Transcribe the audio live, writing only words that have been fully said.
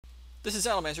This is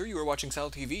Salamancer, you are watching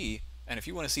SalTV, and if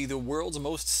you want to see the world's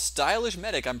most stylish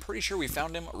medic, I'm pretty sure we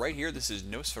found him right here. This is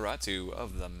Nosferatu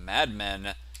of the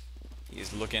Madmen. He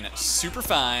is looking super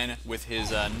fine with his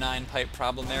 9-pipe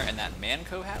problem there and that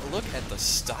Manco hat. Look at the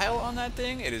style on that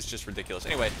thing. It is just ridiculous.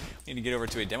 Anyway, we need to get over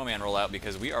to a Demo Man rollout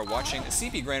because we are watching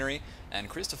CP Granary and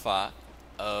Christopher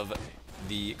of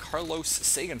the Carlos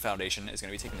Sagan Foundation is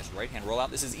going to be taking this right-hand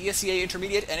rollout. This is ESEA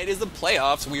Intermediate, and it is the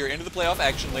playoffs. We are into the playoff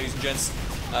action, ladies and gents.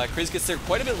 Chris gets there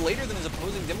quite a bit later than his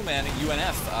opposing Demoman,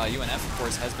 UNF. UNF, of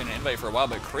course, has been an invite for a while,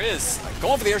 but Chris,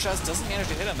 going for the air shots, doesn't manage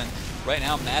to hit him. And right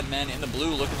now, Madmen in the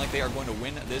blue looking like they are going to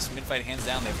win this mid-fight hands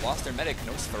down. They've lost their medic,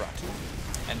 Nosferatu.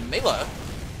 And Mela,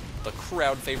 the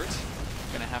crowd favorite,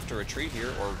 going to have to retreat here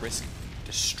or risk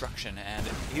destruction. And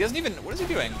he doesn't even... What is he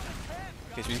doing?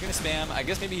 Okay, so he's going to spam. I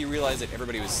guess maybe he realized that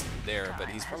everybody was there, but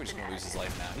he's probably just going to lose his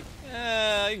life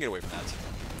now. He can get away from that.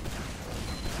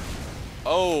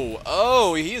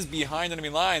 Oh, he is behind enemy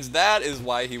lines. That is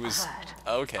why he was...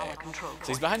 Okay. So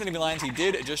he's behind enemy lines. He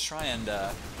did just try and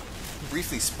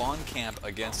briefly spawn camp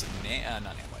against... not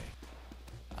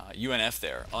anyway. UNF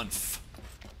there. UNF.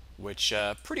 Which,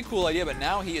 pretty cool idea, but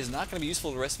now he is not going to be useful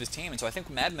to the rest of his team, and so I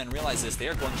think Madmen realize this. They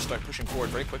are going to start pushing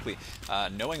forward very quickly,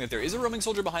 knowing that there is a roaming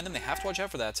soldier behind them. They have to watch out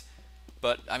for that.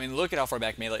 But, I mean, look at how far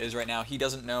back Mela is right now. He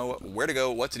doesn't know where to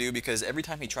go, what to do, because every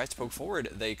time he tries to poke forward,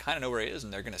 they kind of know where he is,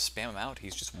 and they're going to spam him out.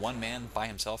 He's just one man by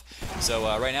himself. So,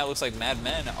 right now, it looks like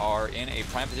Madmen are in a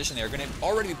prime position. They're going to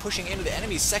already be pushing into the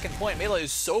enemy's second point. Mela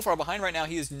is so far behind right now,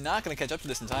 he is not going to catch up to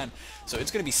this in time. So,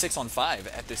 it's going to be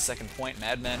 6-on-5 at this second point.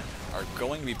 Madmen are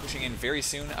going to be pushing in very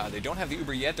soon. They don't have the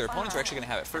Uber yet. Their opponents are actually going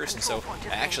to have it first, and so,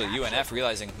 actually, UNF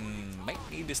realizing, might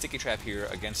need to sticky trap here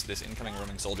against this incoming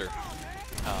roaming soldier.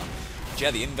 Yeah,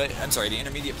 the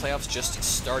intermediate playoffs just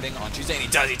starting on Tuesday, and he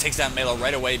does. He takes down Mela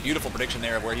right away. Beautiful prediction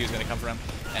there of where he was going to come from,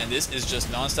 and this is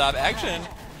just non-stop action.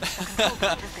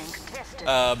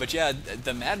 But yeah,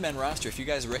 the Madmen roster, if you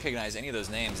guys recognize any of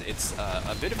those names, it's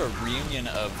a bit of a reunion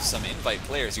of some invite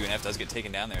players. UNF does get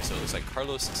taken down there, so it looks like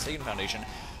Carlos Sagan Foundation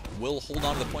will hold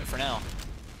on to the point for now.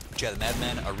 But yeah, the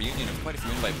Madmen, a reunion of quite a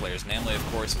few invite players. Namely, of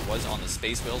course, was on the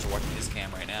Space Whales. We're watching his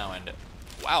cam right now, and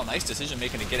wow, nice decision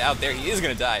making to get out there. He is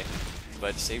going to die,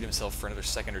 but saved himself for another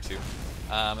second or two.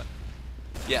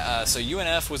 So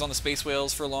UNF was on the Space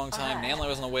Whales for a long time. Namely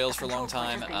was on the Whales for a long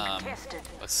time.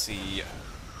 Let's see.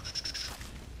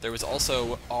 There was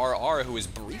also RR, who was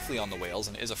briefly on the Whales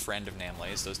and is a friend of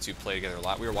Namlay's. Those two play together a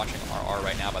lot. We are watching RR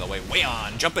right now, by the way. Way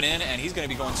on, jumping in, and he's going to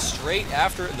be going straight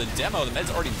after the demo. The med's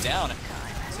already down,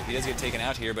 so he does get taken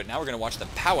out here. But now we're going to watch the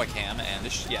Powa cam, and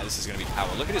this is going to be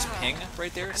Powa. Look at his ping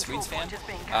right there, Swedes fan.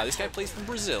 This guy plays from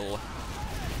Brazil.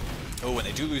 Oh, and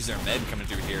they do lose their med coming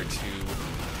through here to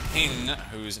Ping,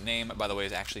 whose name, by the way,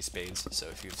 is actually Spades. So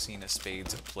if you've seen a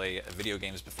Spades play video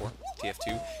games before,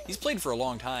 TF2, he's played for a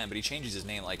long time, but he changes his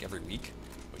name like every week,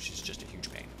 which is just a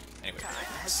huge pain. Anyway,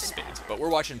 Spades. But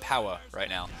we're watching Powa right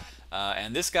now,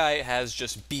 and this guy has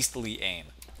just beastly aim.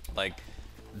 Like,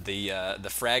 the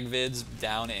frag vids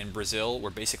down in Brazil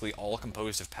were basically all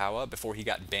composed of Powa before he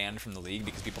got banned from the league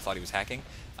because people thought he was hacking.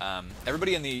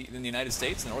 Everybody in the United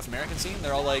States, the North American scene,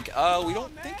 they're all like, we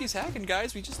don't think he's hacking,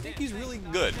 guys, we just think he's really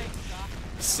good.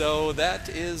 So that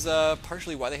is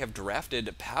partially why they have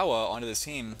drafted Powa onto this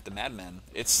team, the Madmen.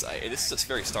 It's a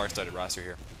very star-studded roster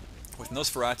here, with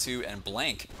Nosferatu and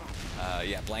Blank.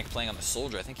 Blank playing on the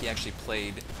Soldier. I think he actually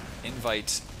played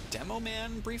Invite Demo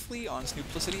Man briefly on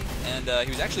Snooplicity, and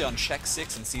he was actually on Check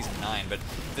 6 in Season 9, but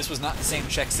this was not the same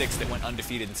Check 6 that went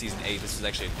undefeated in Season 8. This was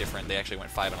actually different. They actually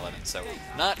went 5-11, so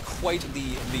not quite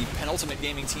the penultimate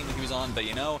gaming team that he was on, but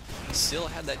still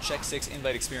had that Check 6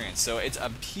 invite experience. So it's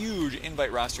a huge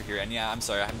invite roster here, and yeah, I'm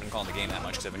sorry, I haven't been calling the game that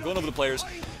much because I've been going over the players,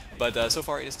 but so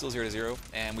far it is still 0-0,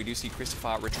 and we do see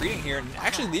Christopher retreating here, and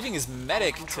actually leaving his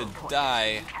medic to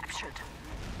die.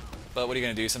 But what are you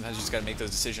going to do? Sometimes you just got to make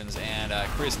those decisions, and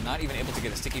Chris not even able to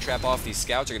get a sticky trap off. These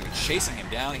scouts are going to be chasing him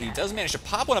down. He does manage to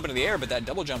pop one up into the air, but that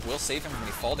double jump will save him from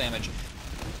any fall damage.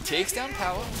 Takes down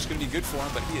Powa, which is going to be good for him,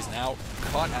 but he is now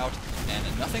caught out,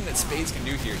 and nothing that Spades can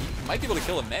do here. He might be able to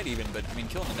kill a med even, but I mean,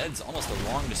 killing the med's almost the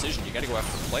wrong decision. You got to go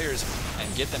after the players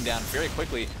and get them down very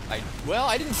quickly.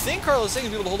 I didn't think Carlos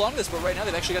Sagan would be able to hold on to this, but right now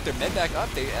they've actually got their med back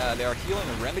up. They are healing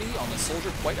a remedy on the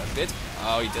Soldier quite a bit.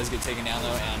 Oh, he does get taken down though,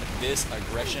 and this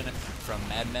aggression from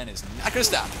Madmen is not going to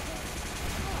stop.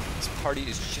 This party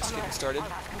is just getting started,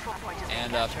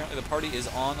 and apparently the party is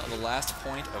on the last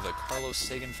point of the Carlos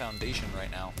Sagan Foundation right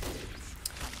now.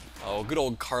 Oh, good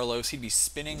old Carlos. He'd be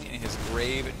spinning in his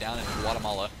grave down in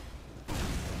Guatemala,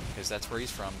 because that's where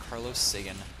he's from, Carlos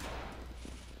Sagan.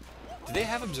 Do they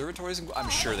have observatories in I'm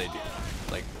sure they do.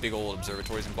 Like, big old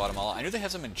observatories in Guatemala. I know they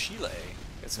have some in Chile.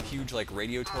 Got some huge, like,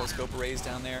 radio telescope arrays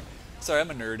down there. Sorry, I'm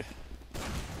a nerd.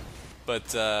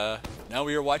 But now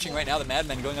we are watching right now the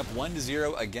Madmen going up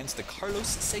 1-0 against the Carlos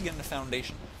Sagan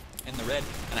Foundation in the red.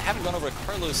 And I haven't gone over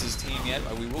Carlos's team yet.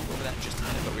 We will go over that in just a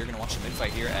minute, but we're going to watch the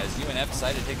mid-fight here as UNF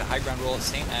decided to take the high ground role,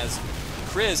 same as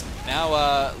Kriz.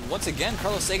 Now, once again,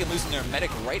 Carlos Sagan losing their medic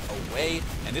right away.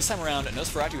 And this time around,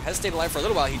 Nosferatu has stayed alive for a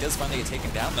little while. He does finally get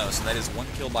taken down, though, so that is 1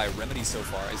 kill by Remedy so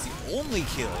far. It's the only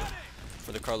kill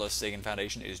for the Carlos Sagan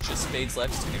Foundation. It is just Spades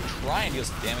left. He's going to try and deal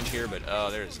some damage here, but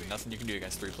there's nothing you can do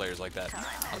against 3 players like that.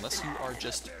 Unless you are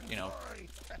just, you know,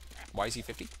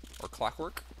 YZ50 or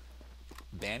Clockwork.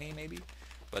 Banny, maybe?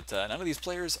 But none of these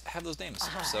players have those names,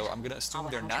 so I'm going to assume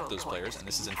they're not those players, and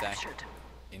this is, in fact,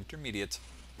 intermediate.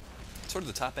 Sort of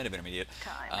the top end of intermediate.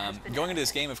 Going into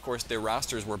this game, of course, their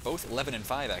rosters were both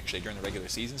 11-5 actually during the regular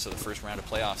season, so the first round of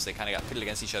playoffs they kind of got pitted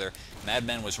against each other.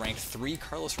 Madmen was ranked 3,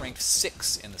 Carlos ranked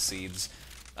 6 in the seeds,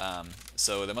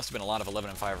 so there must have been a lot of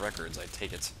 11-5 records, I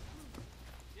take it.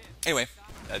 Anyway,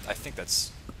 I think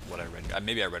that's what I read.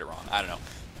 Maybe I read it wrong, I don't know,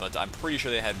 but I'm pretty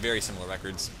sure they had very similar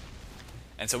records.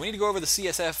 And so we need to go over the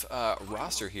CSF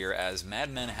roster here, as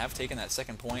Madmen have taken that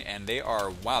second point, and they are,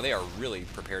 wow, they are really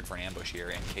prepared for an ambush here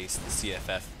in case the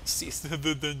CSF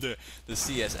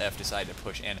decide to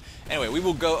push in. Anyway, we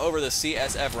will go over the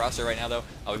CSF roster right now, though.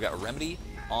 We've got Remedy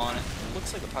on,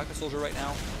 looks like a Pocket Soldier right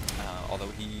now, although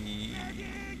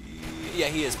yeah,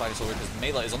 he is Pocket Soldier, because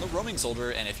Mela is on the Roaming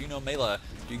Soldier, and if you know Mela,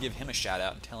 you give him a shout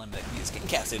out and tell him that he is getting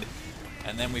casted.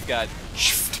 And then we've got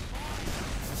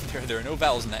there are no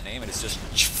vowels in that name, it is just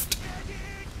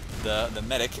the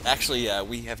medic. Actually,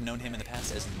 we have known him in the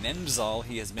past as Nenzal.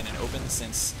 He has been in open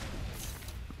since...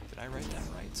 Did I write that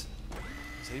right?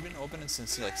 Has he been open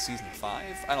since, like, Season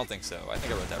 5? I don't think so. I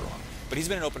think I wrote that wrong. But he's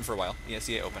been in open for a while,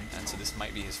 ESEA Open, and so this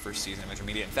might be his first season of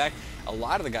Intermediate. In fact, a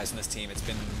lot of the guys on this team, it's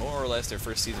been more or less their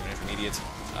first season of Intermediate,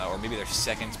 or maybe their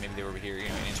second. Maybe they were here, you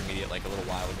know, in Intermediate like a little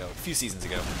while ago, a few seasons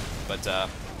ago. But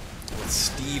with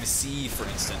Steve C, for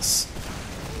instance,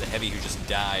 the heavy who just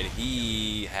died,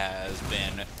 he has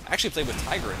been actually played with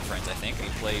Tiger and Friends, I think. He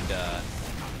played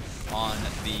on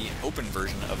the open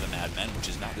version of the Madmen, which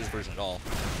is not this version at all.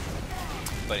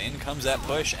 But in comes that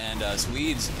push, and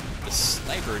Swedes, the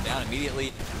sniper, down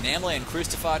immediately. Namla and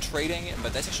Christopher trading,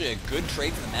 but that's actually a good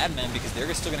trade for the Madmen because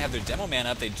they're still going to have their demo man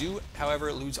up. They do,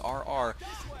 however, lose RR,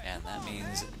 and that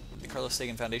means the Carlos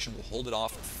Sagan Foundation will hold it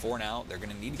off for now. They're going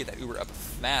to need to get that Uber up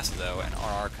fast, though, and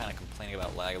RR kind of complaining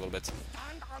about lag a little bit.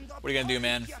 What are you going to do,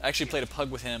 man? I actually played a pug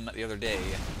with him the other day.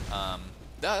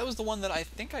 That was the one that I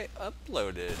think I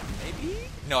uploaded, maybe?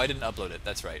 No, I didn't upload it,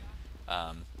 that's right.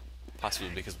 Possibly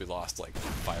because we lost like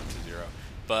 5-0.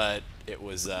 But it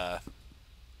was,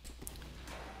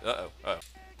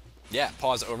 yeah,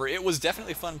 pause over. It was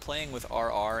definitely fun playing with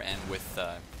RR and with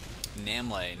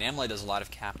Namle. Namle does a lot of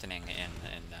captaining in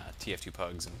TF2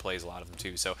 Pugs and plays a lot of them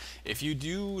too. So if you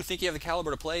do think you have the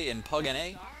caliber to play in Pug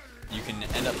NA, you can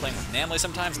end up playing with Namle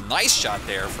sometimes. Nice shot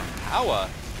there from Powa.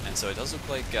 And so it does look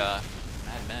like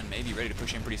Madmen may be ready to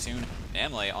push in pretty soon.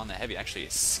 Namle on the heavy actually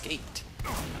escaped.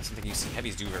 Something you see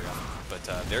heavies do very often. But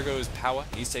there goes Powa.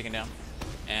 He's taken down.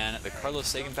 And the Carlos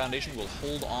Sagan Foundation will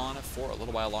hold on for a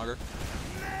little while longer.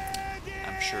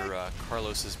 I'm sure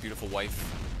Carlos's beautiful wife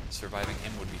surviving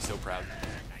him would be so proud.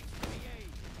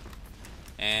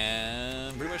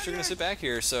 And pretty much they're going to sit back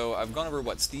here. So I've gone over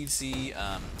what Steve C,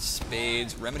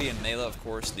 Spades, Remedy, and Mela, of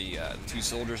course, the two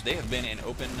soldiers. They have been in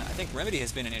open. I think Remedy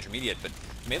has been in intermediate, but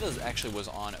Mela actually was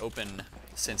on open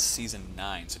since Season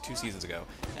 9, so 2 seasons ago.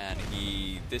 And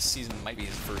this season might be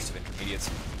his first of intermediates.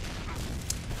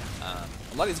 A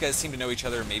lot of these guys seem to know each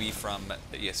other, maybe from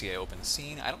the ESEA Open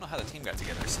scene. I don't know how the team got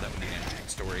together, so that would be an interesting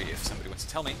story if somebody wants to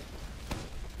tell me.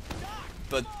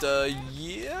 But,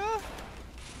 yeah,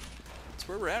 that's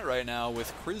where we're at right now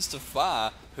with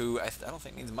Christopher, who I don't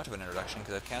think needs much of an introduction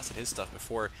because I've casted his stuff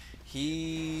before.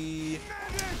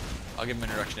 I'll give him an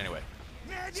introduction anyway.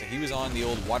 So he was on the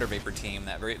old Water Vapor team,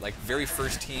 that very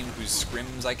first team whose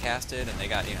scrims I casted, and they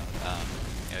got,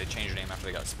 they changed their name after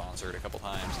they got sponsored a couple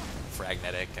times,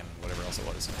 Fragnetic and whatever else it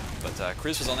was. But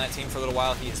Chris was on that team for a little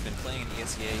while. He has been playing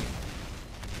ESEA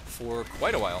for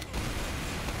quite a while.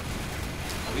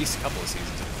 At least a couple of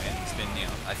seasons anyway. And he's been,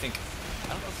 I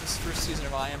don't know if this is his first season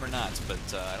of IM or not,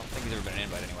 but I don't think he's ever been an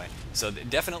invite anyway. So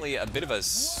definitely a bit of a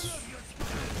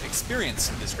experience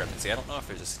discrepancy. I don't know if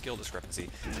there's a skill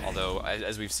discrepancy, although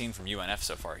as we've seen from UNF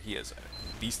so far, he is a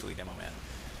beastly demo man.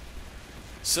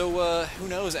 So who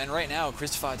knows? And right now,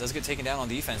 Christopher does get taken down on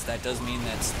defense. That does mean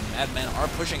that the Madmen are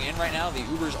pushing in right now. The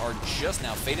Ubers are just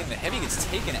now fading. The heavy gets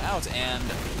taken out, and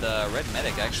the red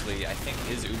medic actually, I think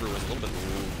his Uber was a little bit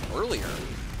earlier.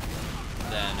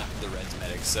 than the Reds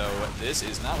medic. So this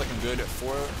is not looking good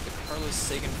for the Carlos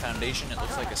Sagan Foundation. It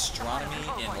looks like astronomy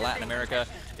in Latin America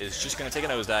is just going to take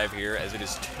a nosedive here, as it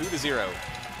is 2-0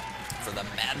 for the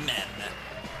Madmen.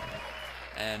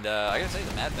 And I gotta say,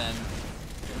 the Madmen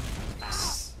doing an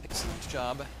excellent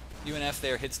job. UNF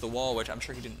there hits the wall, which I'm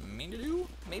sure he didn't mean to do,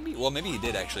 maybe? Well, maybe he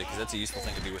did, actually, because that's a useful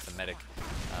thing to do with the medic.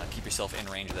 Keep yourself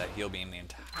in range of that heal beam the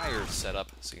entire setup,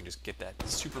 so you can just get that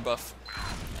super buff.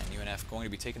 And UNF going to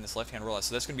be taking this left-hand rollout,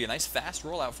 so that's going to be a nice fast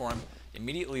rollout for him,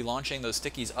 immediately launching those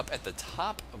stickies up at the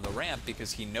top of the ramp,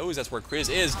 because he knows that's where Chris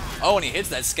is. Oh, and he hits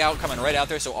that scout coming right out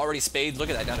there, so already Spades,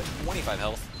 look at that, down to 25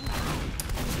 health.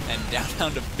 And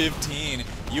down to 15,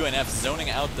 UNF zoning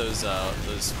out those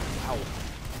wow.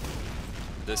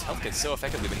 Those health kits so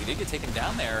effectively, but he did get taken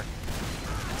down there.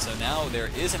 And so now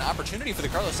there is an opportunity for the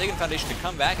Carlos Sagan Foundation to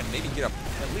come back and maybe get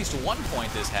at least 1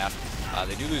 point this half.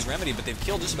 They do lose Remedy, but they've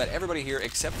killed just about everybody here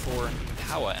except for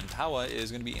Powa, and Powa is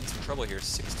going to be in some trouble here.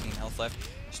 16 health left.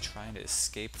 He's trying to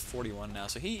escape, 41 now,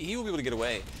 so he will be able to get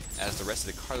away as the rest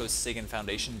of the Carlos Sagan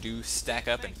Foundation do stack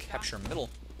up and capture middle.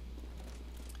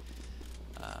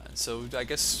 So I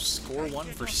guess score 1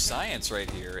 for Science right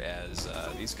here, as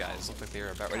these guys look like they're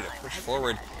about ready to push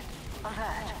forward.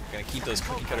 Going to keep those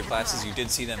cookie cutter classes. You did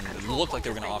see them look like they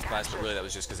were going to off class, but really that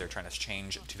was just because they were trying to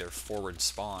change to their forward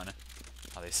spawn.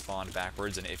 They spawned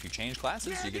backwards, and if you change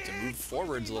classes, you get to move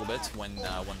forwards a little bit when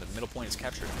the middle point is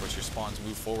captured. Of course, your spawns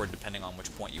move forward depending on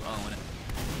which point you own.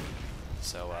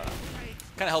 So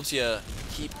kind of helps you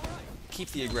keep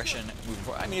the aggression moving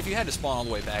forward. I mean, if you had to spawn all the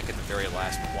way back at the very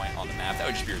last point on the map, that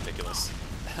would just be ridiculous.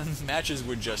 Matches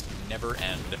would just never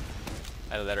end.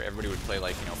 Either that or everybody would play,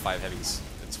 like, 5 heavies,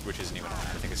 which isn't even on.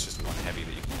 I think it's just 1 heavy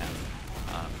that you can have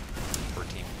per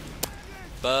team.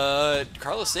 But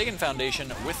Carlos Sagan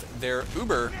Foundation with their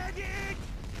Uber,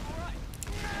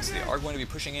 so they are going to be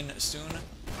pushing in soon.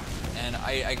 And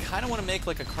I kind of want to make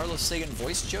like a Carlos Sagan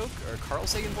voice joke, or a Carl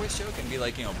Sagan voice joke, and be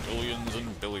like, billions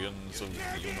and billions of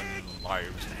human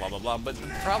lives, blah, blah, blah. But the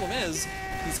problem is,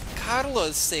 he's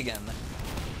Carlos Sagan.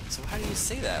 So how do you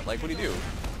say that? Like, what do you do?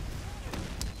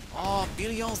 Oh,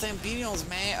 billions and billions,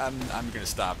 man. I'm going to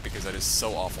stop because that is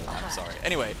so awful. I'm sorry.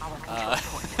 Anyway,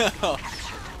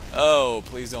 oh,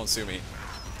 please don't sue me.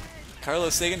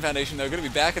 Carlos Sagan Foundation, they're going to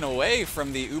be backing away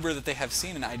from the Uber that they have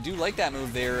seen, and I do like that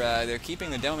move. They're keeping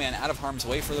the Demo Man out of harm's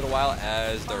way for a little while,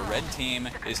 as the red team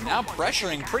is now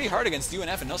pressuring pretty hard against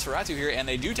UNF and Nosferatu here, and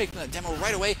they do take the Demo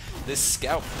right away. This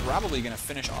Scout probably going to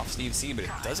finish off Steve C, but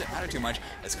it doesn't matter too much,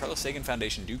 as Carlos Sagan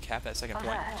Foundation do cap that second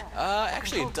point.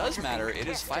 Actually, it does matter. It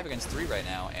is 5 against 3 right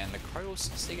now, and the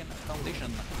Carlos Sagan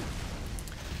Foundation,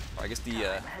 or I guess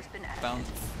the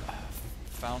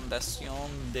Fundación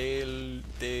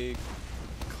de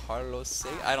Carlos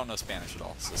Sagan. I don't know Spanish at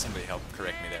all, so somebody help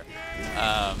correct me there.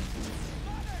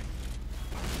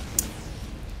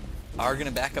 Are going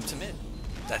to back up to mid.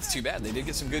 That's too bad. They did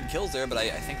get some good kills there, but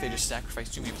I think they just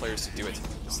sacrificed too many players to do it.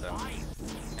 So,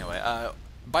 anyway,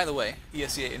 by the way,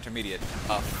 ESEA Intermediate,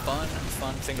 a fun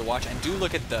thing to watch. And do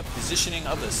look at the positioning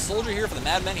of the soldier here for the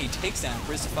Madmen. He takes down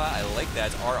Christopher. I like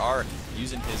that. RR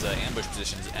using his ambush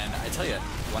positions. And I tell you,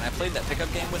 when I played that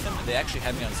pickup game with him, they actually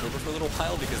had me on server for a little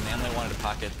while because Namley wanted to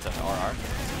pocket RR.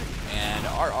 And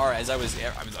RR, as I was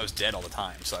dead all the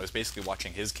time, so I was basically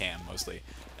watching his cam mostly.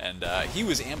 And he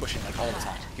was ambushing like all the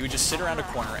time. He would just sit around a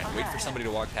corner and wait for somebody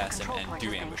to walk past him and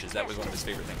do ambushes. That was one of his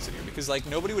favorite things to do because like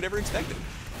nobody would ever expect it.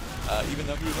 Even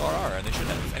though he was RR, and they should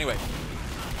have. Anyway,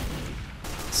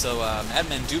 so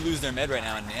Madmen do lose their med right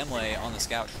now, and Namley on the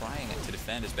Scout trying to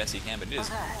defend as best he can, but it is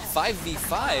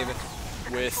 5v5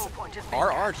 with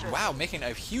RR, wow, making a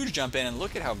huge jump in, and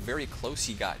look at how very close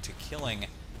he got to killing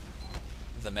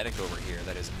the medic over here.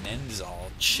 That is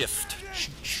Menzal Chift.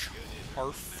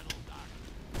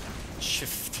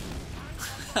 Chift.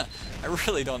 I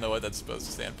really don't know what that's supposed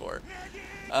to stand for.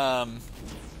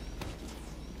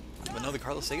 But no, the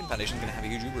Carlos Sagan Foundation is going to have a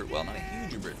huge Uber, well, not a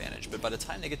huge Uber advantage, but by the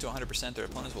time they get to 100%, their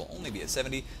opponents will only be at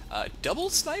 70. Double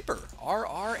sniper,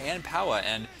 RR and Powa,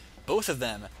 and both of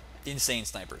them insane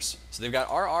snipers. So they've got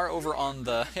RR over on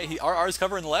the, hey, RR's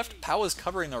covering the left, Powa's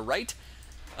covering the right.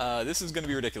 This is going to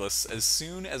be ridiculous. As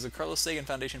soon as the Carlos Sagan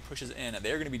Foundation pushes in,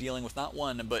 they're going to be dealing with not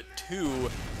 1, but 2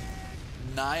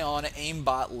 nigh-on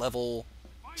aimbot level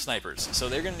snipers. So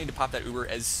they're going to need to pop that Uber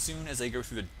as soon as they go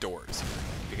through the doors.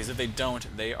 Because if they don't,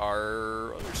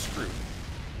 they're screwed.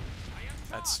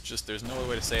 That's just, there's no other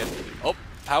way to say it. Oh,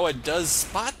 Powa does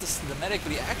spot the medic,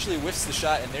 but he actually whiffs the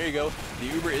shot, and there you go. The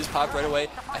Uber is popped right away.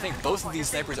 I think both of these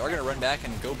snipers are going to run back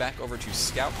and go back over to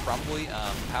Scout, probably.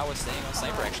 Powa staying on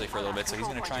Sniper, actually, for a little bit, so he's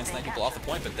going to try and snipe people off the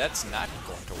point, but that's not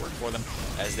going to work for them,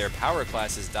 as their power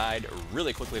classes died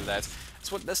really quickly to that.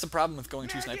 That's the problem with going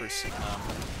 2 snipers.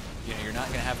 You know, you're not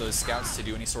going to have those scouts to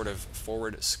do any sort of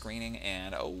forward screening,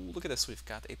 and oh, look at this, we've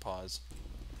got a pause.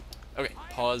 Okay,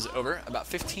 pause over. About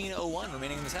 15:01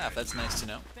 remaining in this half. That's nice to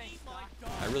know.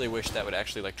 I really wish that would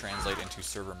actually like translate into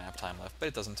server map time left, but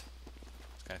it doesn't.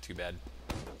 It's kind of too bad.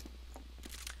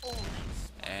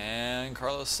 And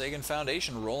Carlos Sagan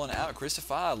Foundation rolling out.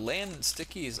 Christopher laying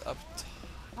stickies up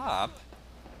top.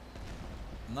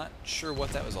 I'm not sure what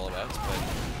that was all about, but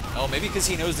oh, maybe because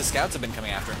he knows the scouts have been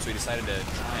coming after him, so he decided to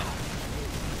try and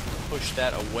push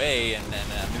that away and then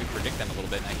maybe predict them a little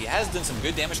bit. Now, he has done some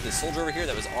good damage to the soldier over here.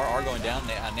 That was RR going down.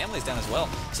 Namley's down as well.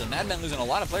 So Madman losing a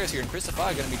lot of players here, and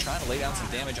Christopher going to be trying to lay down some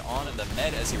damage on the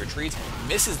Med as he retreats.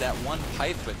 Misses that one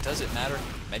pipe, but does it matter?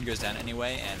 Med goes down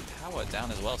anyway, and Tawa down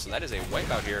as well. So that is a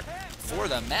wipeout here for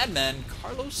the Madmen.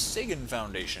 Carlos Sagan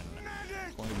Foundation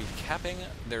going to be capping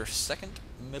their second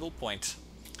middle point.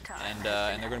 And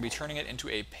they're going to be turning it into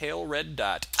a pale red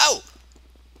dot. Ow!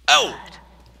 Oh!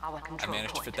 I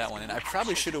managed to fit that one in. I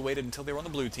probably should have waited until they were on the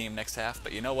blue team next half,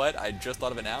 but you know what? I just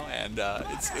thought of it now, and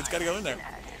it's got to go in there.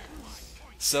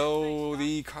 So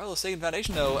the Carlos Sagan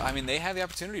Foundation, though, I mean, they have the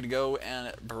opportunity to go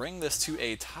and bring this to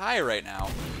a tie right now,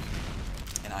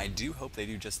 and I do hope they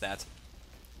do just that,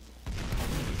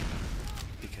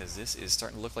 because this is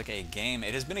starting to look like a game.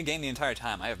 It has been a game the entire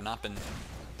time. I have not been...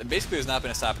 Basically, there's not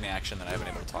been a stop in the action that I've been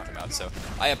able to talk about, so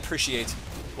I appreciate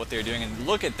what they're doing. And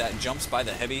look at that, jumps by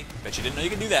the heavy. Bet you didn't know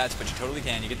you could do that, but you totally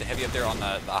can. You get the heavy up there on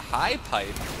the high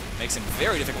pipe. Makes him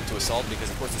very difficult to assault because,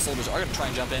 of course, the soldiers are going to try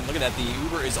and jump in. Look at that, the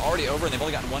Uber is already over, and they've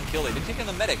only gotten 1 kill. They did take in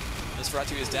the medic.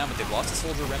 Nosferatu is down, but they've lost the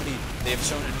soldier remedy. They have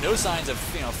shown no signs of,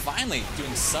 finally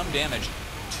doing some damage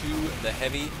to the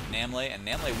heavy Namley, and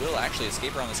Namley will actually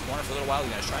escape around this corner for a little while. He's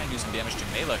going to try and do some damage to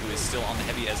Mela, who is still on the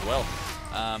heavy as well.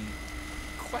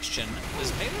 Question,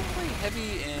 does Mela play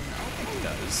heavy in, I don't think he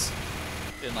does,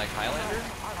 in like Highlander?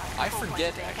 I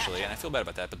forget actually, and I feel bad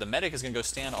about that, but the medic is going to go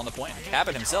stand on the point and cap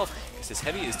it himself, because his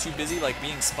heavy is too busy like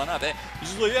being spun up.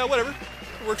 He's just like, yeah, whatever,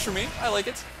 it works for me, I like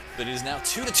it. But it is now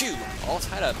 2-2, all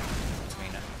tied up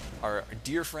between our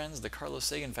dear friends, the Carlos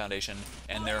Sagan Foundation,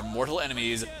 and their mortal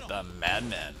enemies, the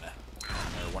Madmen.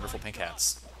 And their wonderful pink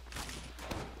hats.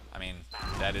 I mean,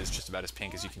 that is just about as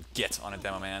pink as you can get on a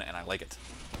demo man, and I like it.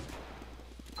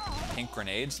 Pink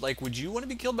grenades? Like, would you want to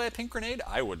be killed by a pink grenade?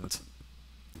 I wouldn't.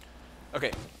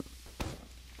 Okay.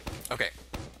 Okay.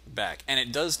 Back. And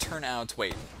it does turn out...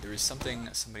 Wait. There was something...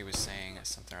 Somebody was saying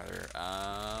something or other.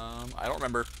 I don't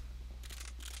remember.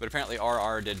 But apparently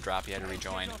RR did drop. He had to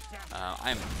rejoin.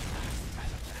 I'm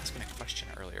asking a question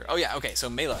earlier. Oh, yeah. Okay. So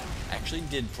Mela actually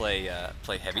did play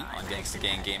heavy on Gangsta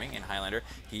Gang Gaming in Highlander.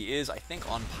 He is, I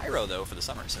think, on Pyro, though, for the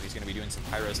summer. So he's going to be doing some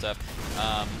Pyro stuff.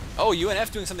 Oh,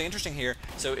 UNF doing something interesting here.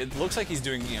 So it looks like he's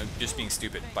doing, just being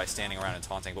stupid by standing around and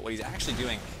taunting. But what he's actually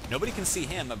doing, nobody can see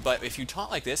him. But if you taunt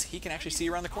like this, he can actually see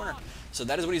around the corner. So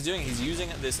that is what he's doing. He's using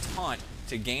this taunt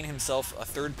to gain himself a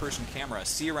third-person camera,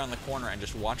 see around the corner, and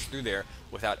just watch through there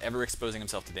without ever exposing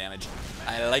himself to damage.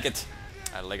 I like it.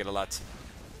 I like it a lot.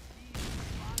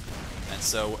 And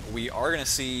so we are going to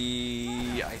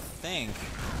see, I think,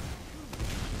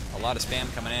 a lot of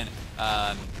spam coming in.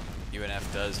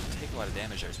 UNF does take a lot of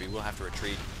damage there, so we will have to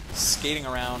retreat. Skating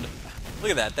around.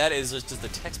 Look at that. That is just the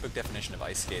textbook definition of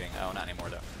ice skating. Oh, not anymore,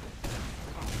 though.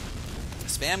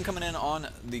 Spam coming in on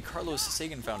the Carlos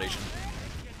Sagan Foundation.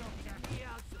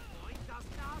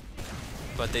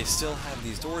 But they still have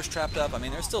these doors trapped up. I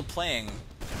mean, they're still playing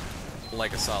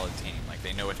like a solid team. Like,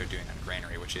 they know what they're doing on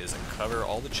Granary, which is cover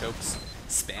all the chokes,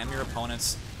 spam your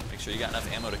opponents, make sure you got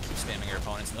enough ammo to keep spamming your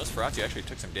opponents. And Nosferatu actually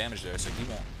took some damage there, so he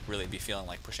won't really be feeling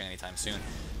like pushing anytime soon.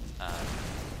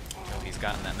 So he's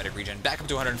gotten that medic regen back up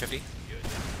to 150.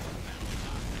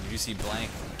 And you see Blank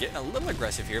getting a little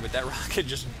aggressive here, but that rocket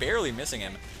just barely missing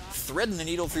him. Threading the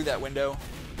needle through that window.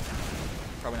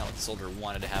 Probably not what the soldier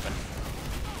wanted to happen.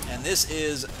 And this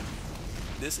is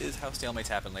how stalemates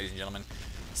happen, ladies and gentlemen.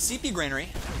 CP Granary,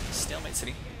 Stalemate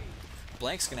City.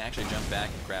 Blank's going to actually jump back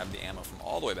and grab the ammo from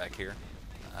all the way back here.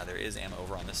 There is ammo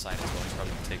over on this side as well. He's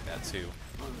probably going to take that too.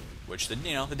 Which, the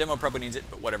demo probably needs it,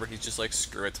 but whatever. He's just like,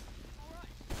 screw it.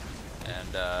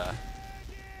 And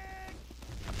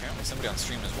apparently somebody on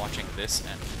stream is watching this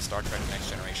and Star Trek Next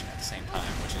Generation at the same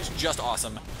time, which is just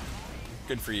awesome.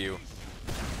 Good for you.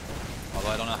 Although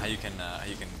I don't know how you can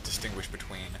distinguish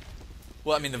between...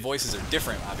 Well, I mean, the voices are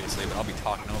different, obviously, but I'll be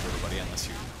talking over everybody unless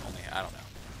you only... I don't know.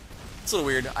 It's a little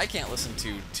weird. I can't listen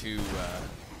to two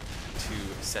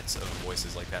sets of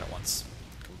voices like that at once.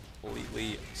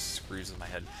 Completely screws with my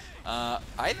head.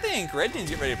 I think Red Team's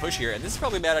getting ready to push here, and this is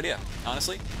probably a bad idea,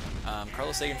 honestly.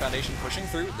 Carlos Sagan Foundation pushing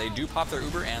through. They do pop their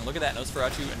Uber, and look at that,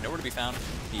 Nosferatu nowhere to be found.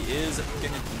 He is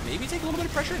going to maybe take a little bit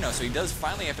of pressure. No, so he does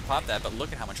finally have to pop that, but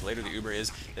look at how much later the Uber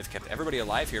is. They've kept everybody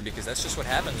alive here, because that's just what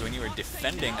happens when you are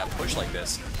defending a push like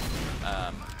this.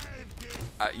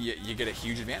 You get a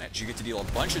huge advantage. You get to deal a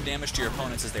bunch of damage to your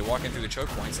opponents as they walk in through the choke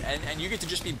points, and you get to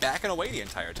just be backing away the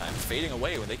entire time, fading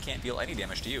away when they can't deal any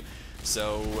damage to you.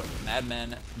 So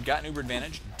Madmen got an Uber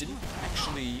advantage, didn't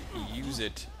actually use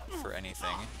it for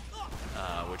anything,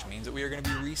 which means that we are going to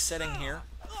be resetting here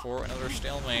for another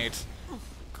stalemate.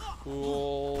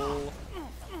 Cool.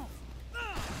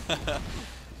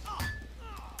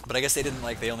 But I guess they didn't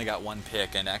they only got one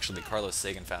pick, and actually the Carlos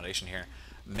Sagan Foundation here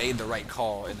made the right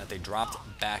call in that they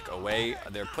dropped back away.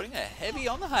 They're putting a heavy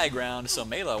on the high ground, so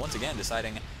Mela once again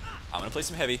deciding, I'm going to play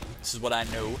some heavy. This is what I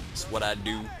know. This is what I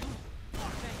do.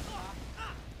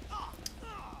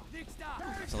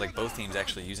 Sounds like both teams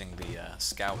actually using the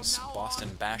Scouts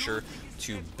Boston Basher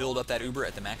to build up that Uber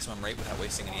at the maximum rate without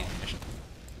wasting any ammunition.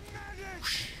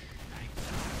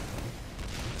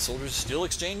 The soldiers still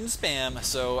exchanging spam,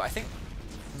 so I think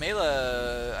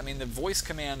Mela, I mean, the voice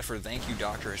command for "Thank you,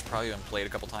 Doctor" has probably been played a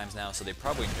couple times now, so they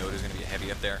probably know there's going to be a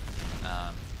heavy up there.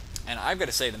 And I've got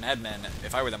to say, the Madmen,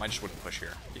 if I were them, I just wouldn't push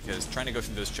here, because trying to go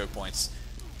through those choke points,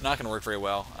 not going to work very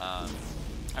well.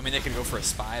 I mean, they could go for a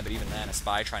spy, but even then, a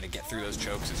spy trying to get through those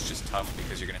chokes is just tough,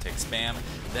 because you're going to take spam.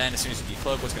 Then, as soon as you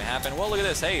decloak, what's going to happen? Well, look at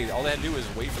this. Hey, all they had to do was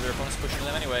wait for their opponents to push into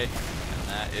them anyway. And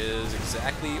that is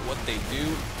exactly what they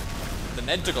do. The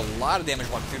Med took a lot of damage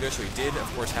walking through there, so he did,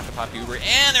 of course, have to pop the Uber.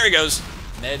 And there he goes!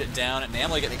 Med down.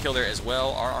 Namely getting a kill there as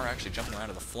well. RR actually jumping around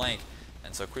to the flank.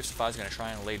 And so Christopher is going to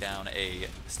try and lay down a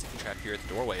sticky trap here at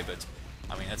the doorway, but,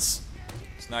 I mean, it's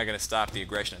not going to stop the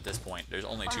aggression at this point. There's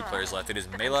only two players left. It is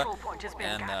Mela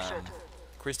and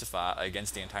Christopher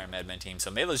against the entire Madmen team.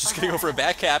 So Mela's just going to go for a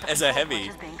back cap as a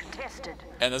heavy.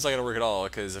 And that's not going to work at all,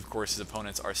 because, of course, his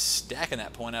opponents are stacking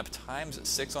that point up.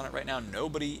 ×6 on it right now.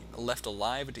 Nobody left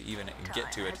alive to even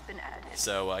get to it.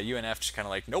 So UNF just kind of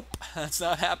like, nope, that's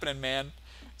not happening, man.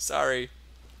 Sorry.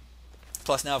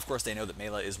 Plus now, of course, they know that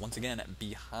Mela is once again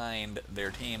behind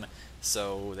their team,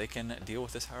 so they can deal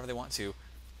with this however they want to.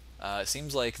 It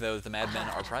seems like, though, the Madmen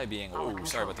are probably being, oh,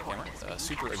 sorry about the camera,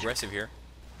 super aggressive here.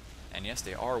 And yes,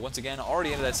 they are, once again,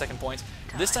 already into that second point.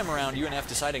 This time around, UNF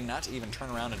deciding not to even turn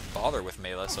around and bother with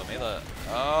Mela. So Mela,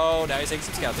 oh, now he's taking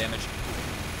some scout damage.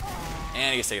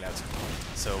 And he gets taken out.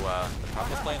 So the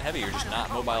problem with playing heavy, you're just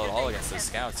not mobile at all against those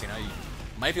scouts. You know, you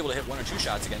might be able to hit 1 or 2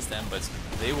 shots against them, but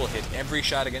they will hit every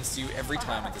shot against you every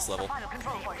time at this level.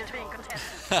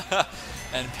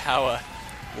 And Powa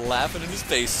laughing in his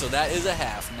face. So that is a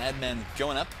half. Madmen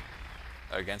going up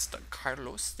against the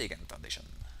Carlos Sagan Foundation.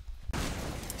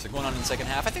 So going on in the second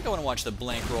half, I think I want to watch the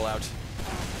blank rollout.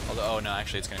 Although, oh no,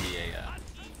 actually it's going to be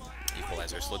a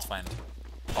equalizer, so let's find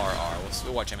RR.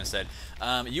 We'll watch him instead.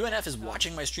 UNF is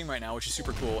watching my stream right now, which is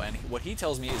super cool, and what he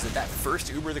tells me is that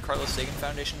first Uber the Carlos Sagan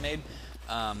Foundation made,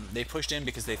 they pushed in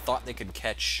because they thought they could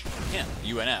catch him,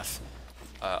 UNF,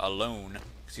 alone,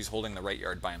 because he's holding the right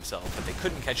yard by himself, but they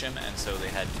couldn't catch him, and so they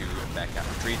had to back out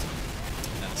and retreat.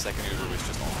 And then the second Uber was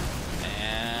just all.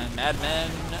 And Madmen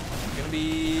gonna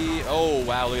be, oh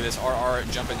wow, look at this, RR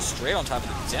jumping straight on top of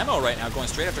the demo right now, going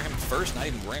straight after him first, not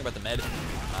even worrying about the med.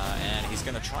 And he's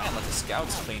gonna try and let the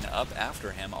scouts clean up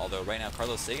after him, although right now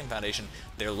Carlos Sagan Foundation,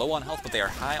 they're low on health, but they are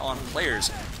high on players.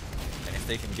 And if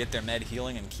they can get their med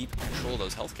healing and keep control of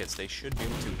those health kits, they should be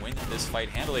able to win this fight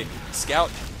handily. Scout,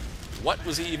 what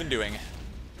was he even doing?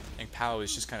 I think Pow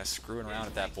was just kind of screwing around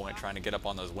at that point, trying to get up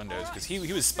on those windows, because he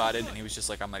was spotted, and he was just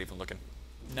like, I'm not even looking.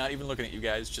 Not even looking at you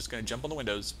guys, just gonna jump on the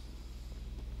windows.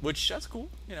 Which, that's cool,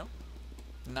 you know.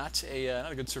 Not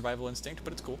a good survival instinct,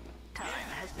 but it's cool. I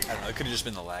don't know, it could have just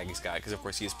been the lag he's got, because of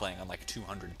course he is playing on like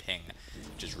 200 ping,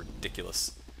 which is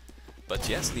ridiculous. But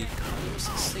yes, the Carlos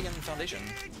Sagan Foundation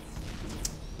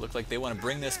look like they want to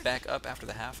bring this back up after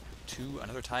the half to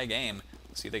another tie game.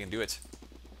 See if they can do it,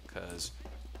 because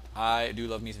I do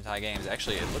love me some tie games.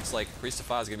 Actually, it looks like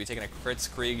Christopher is going to be taking a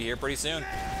crits Krieg here pretty soon.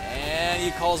 And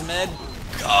he calls med.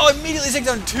 Oh, immediately takes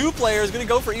down 2 players. Going to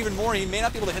go for even more. He may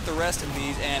not be able to hit the rest of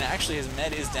these. And actually, his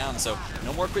med is down. So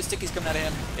no more crit stickies coming out of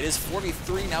him. It is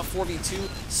 4v3, now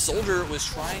 4v2. Soldier was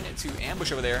trying to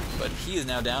ambush over there, but he is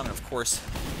now down. And of course,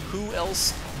 who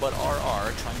else but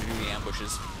RR trying to do the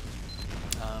ambushes?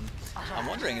 I'm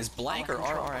wondering, is Blank or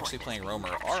RR actually playing Roamer?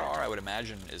 RR, I would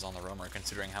imagine, is on the Roamer,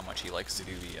 considering how much he likes to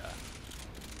do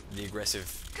the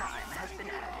aggressive,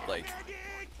 like,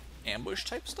 ambush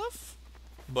type stuff?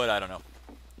 But I don't know.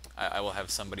 I will have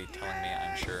somebody telling me,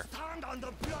 I'm sure.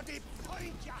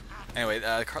 Anyway,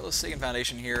 Carlos Sagan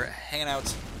Foundation here, hanging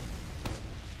out.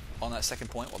 on that second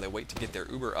point while they wait to get their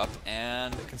Uber up.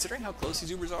 And considering how close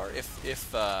these Ubers are,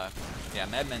 yeah,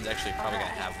 Madmen's actually probably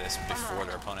going to have this before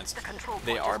their opponents.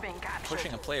 They are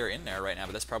pushing a player in there right now,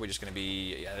 but that's probably just going to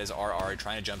be, yeah, that is RR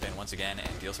trying to jump in once again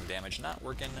and deal some damage. Not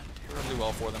working terribly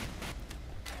well for them.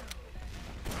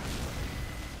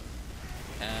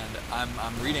 And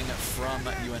I'm reading from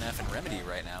UNF and Remedy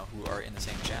right now, who are in the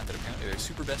same chat, that apparently they're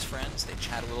super best friends. They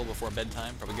chat a little before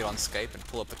bedtime, probably get on Skype and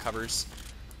pull up the covers,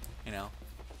 you know,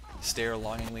 stare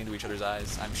longingly into each other's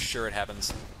eyes. I'm sure it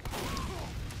happens.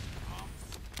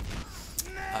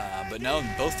 But no,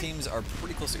 both teams are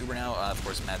pretty close to Uber now. Of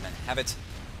course, Madmen have it.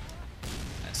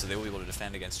 And so they will be able to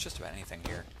defend against just about anything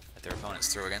here that their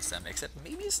opponents throw against them, except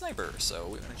maybe a sniper. So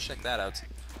we're going to check that out.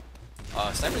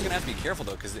 Sniper's going to have to be careful,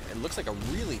 though, because it looks like a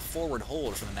really forward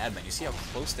hold from the Madmen. You see how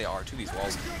close they are to these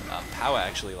walls. Powa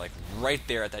actually, like, right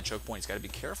there at that choke point. He's got to be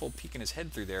careful peeking his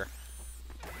head through there.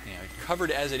 You know,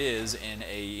 covered as it is in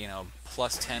a, you know,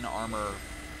 plus 10 armor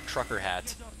trucker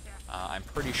hat, I'm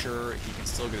pretty sure he can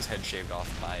still get his head shaved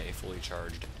off by a fully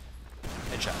charged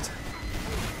headshot.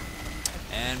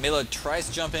 And Mela tries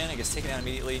to jump in and gets taken down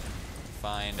immediately.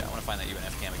 I want to find that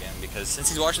UNF cam again, because since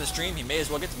he's watching the stream, he may as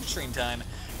well get some stream time.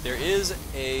 There is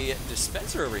a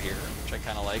dispenser over here, which I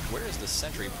kind of like. Where is the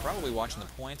sentry? Probably watching the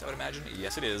point, I would imagine.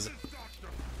 Yes, it is.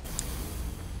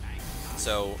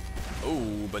 So,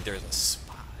 oh, but there's a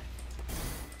spy.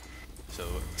 So,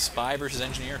 spy versus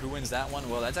engineer, who wins that one?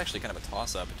 Well, that's actually kind of a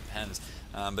toss-up. It depends.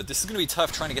 But this is going to be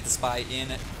tough trying to get the spy in.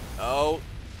 Oh,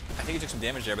 I think he took some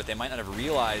damage there, but they might not have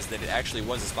realized that it actually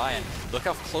was a spy. And look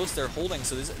how close they're holding,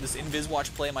 so this invis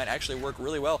watch play might actually work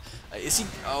really well. Is he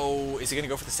going to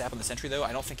go for the sap on the sentry, though?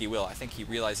 I don't think he will. I think he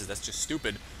realizes that's just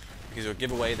stupid, because it would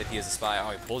give away that he is a spy.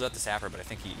 Oh, he pulls out the sapper, but I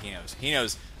think he knows. He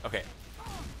knows. Okay.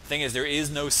 Thing is, there is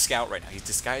no scout right now. He's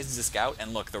disguised as a scout,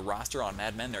 and look, the roster on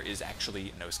Mad Men, there is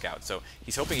actually no scout. So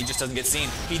he's hoping he just doesn't get seen.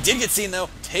 He did get seen, though,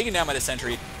 taken down by the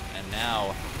sentry, and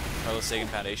now Carlos Sagan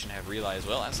Foundation have realized,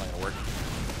 well, that's not going to work.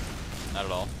 Not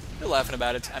at all. They're laughing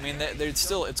about it. I mean, it's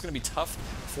going to be tough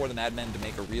for the Mad Men to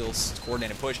make a real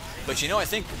coordinated push. But, you know, I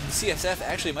think the CSF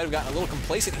actually might have gotten a little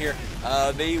complacent here.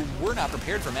 They were not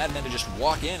prepared for Mad Men to just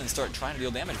walk in and start trying to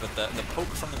deal damage, but the poke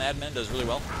from the Mad Men does really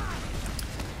well.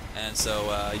 And so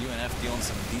UNF dealing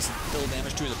some decent kill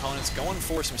damage to his opponents, going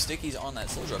for some stickies on that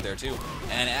soldier up there too.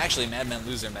 And actually, Mad Men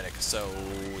lose their medic, so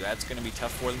that's going to be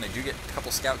tough for them. They do get a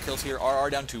couple scout kills here. RR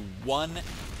down to 1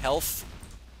 health.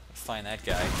 Find that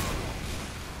guy.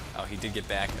 Oh, he did get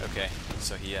back. Okay,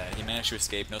 so he managed to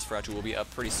escape. Nosferatu will be up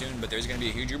pretty soon, but there's going to be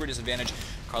a huge Uber disadvantage.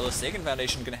 Carlos Sagan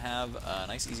Foundation going to have a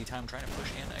nice, easy time trying to push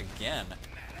in again.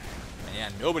 And yeah,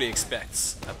 nobody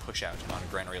expects a push out on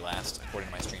Granary last, according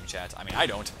to my stream chat. I mean, I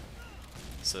don't.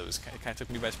 So it kind of took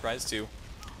me by surprise too.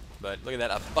 But look at that,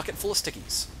 a bucket full of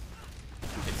stickies.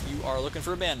 If you are looking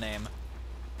for a band name,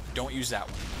 don't use that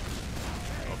one.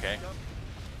 Okay?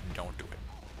 Don't do it.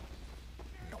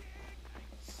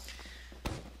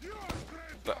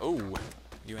 But, oh,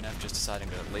 UNF just deciding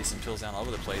to lay some pills down all over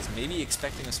the place. Maybe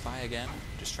expecting a spy again.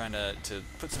 Just trying to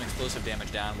put some explosive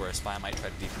damage down where a spy might try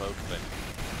to decloak, but,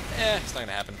 it's not going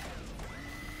to happen.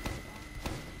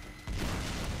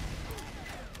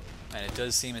 And it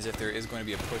does seem as if there is going to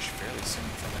be a push fairly soon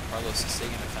from the Carlos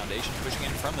Sagan Foundation, pushing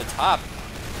in from the top.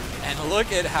 And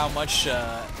look at how much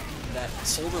that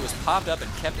soldier was popped up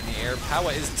and kept in the air.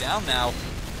 Powa is down now.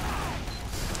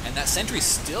 And that sentry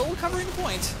still covering the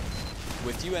point,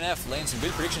 with UNF laying some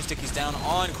good prediction stickies down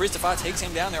on Christopher, takes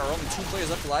him down. There are only 2 players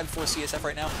left alive for CSF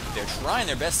right now. They're trying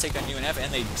their best to take down UNF,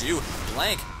 and they do.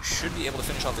 Blank should be able to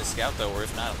finish off this scout, though, or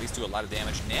if not, at least do a lot of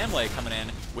damage. Namle coming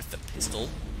in with the pistol.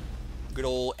 Good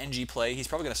old NG play. He's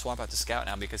probably going to swap out to scout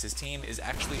now because his team is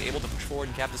actually able to push forward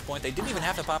and cap this point. They didn't even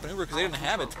have to pop an Uber because they didn't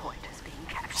have it.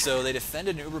 So they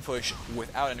defended an Uber push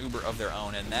without an Uber of their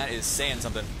own, and that is saying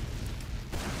something.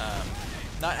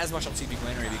 Not as much on CP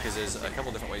Granary because there's a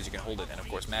couple different ways you can hold it, and of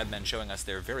course Mad Men showing us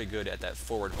they're very good at that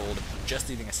forward hold, just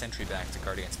leaving a sentry back to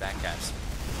guard against back caps.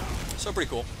 So pretty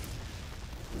cool.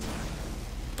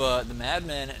 But the Mad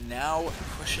Men now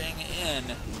pushing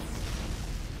in.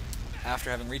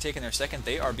 After having retaken their second,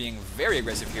 they are being very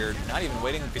aggressive here, not even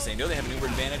waiting because they know they have an Uber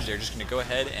advantage. They're just going to go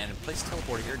ahead and place a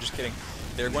teleporter here. Just kidding.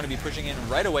 They're going to be pushing in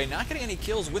right away, not getting any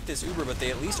kills with this Uber, but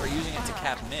they at least are using it to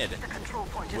cap mid,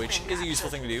 which is a useful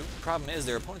thing to do. Problem is,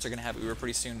 their opponents are going to have Uber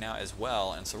pretty soon now as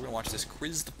well, and so we're going to watch this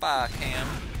Christopher cam,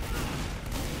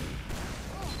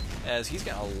 as he's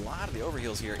got a lot of the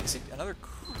overheals here. Is it another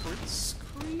Chris?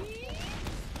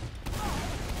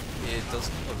 It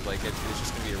doesn't look like it. It's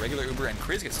just going to be a regular Uber, and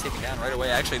Kriz gets taken down right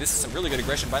away. Actually, this is some really good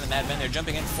aggression by the Mad Men. They're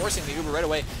jumping in, forcing the Uber right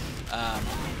away.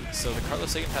 So the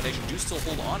Carlos Sagan Foundation do still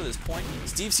hold on to this point.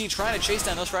 Steve C trying to chase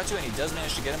down Nosferatu, and he does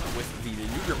manage to get him with the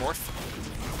Lugermorph.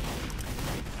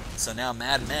 So now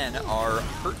Mad Men are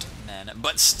hurt men,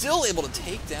 but still able to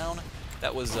take down,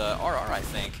 that was RR, I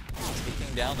think,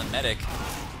 taking down the medic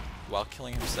while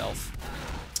killing himself.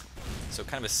 So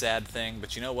kind of a sad thing,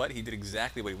 but you know what? He did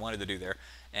exactly what he wanted to do there.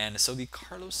 And so the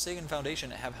Carlos Sagan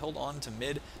Foundation have held on to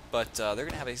mid, but they're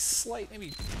going to have a slight, maybe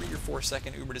 3 or 4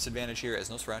 second Uber disadvantage here as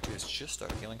Nosferatu has just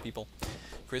started healing people.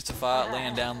 Christopher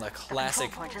laying down the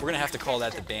classic, we're going to have to call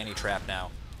that the Banny Trap now.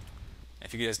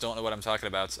 If you guys don't know what I'm talking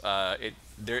about,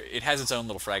 it has its own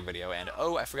little frag video, and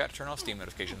oh, I forgot to turn off Steam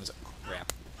notifications.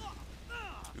 Crap.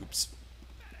 Oops.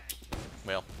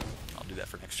 Well, I'll do that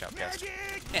for next shoutcast.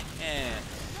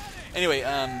 Anyway,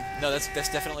 no, that's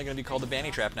definitely going to be called the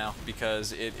Banny Trap now,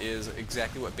 because it is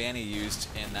exactly what Banny used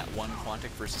in that one Quantic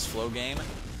versus Flow game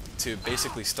to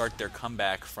basically start their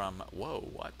comeback from, whoa,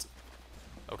 what?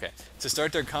 Okay, to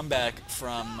start their comeback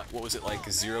from, what was it,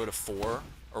 like 0 to 4,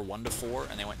 or 1 to 4,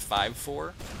 and they went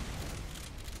 5-4,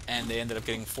 and they ended up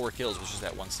getting 4 kills, which is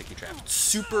that one sticky trap.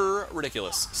 Super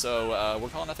ridiculous. So we're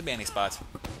calling that the Banny spot.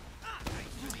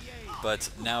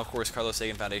 But now, of course, Carlos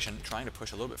Sagan Foundation trying to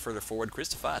push a little bit further forward.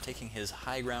 Christopher taking his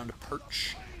high ground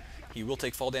perch. He will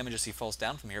take fall damage as he falls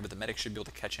down from here, but the medic should be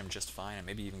able to catch him just fine, and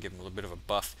maybe even give him a little bit of a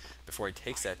buff before he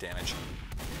takes that damage.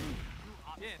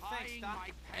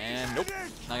 And nope,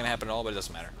 not going to happen at all, but it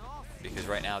doesn't matter. Because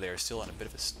right now they are still in a bit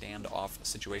of a standoff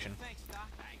situation.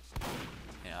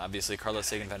 Yeah, obviously, Carlos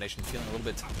Sagan Foundation feeling a little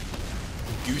bit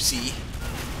goosey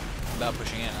about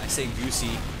pushing in. I say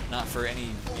goosey not for any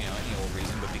old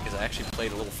reason, but because I actually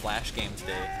played a little Flash game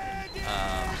today.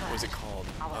 What was it called?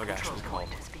 Oh gosh, what was it called?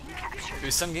 It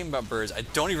was some game about birds. I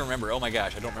don't even remember. Oh my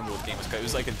gosh, I don't remember what the game was called. It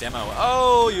was like a demo.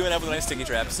 Oh, you went up with a nice sticky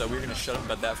trap, so we're going to shut up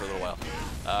about that for a little while.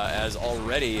 As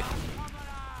already,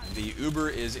 the Uber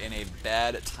is in a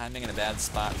bad timing and a bad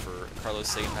spot for Carlos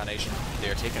Sagan Foundation. They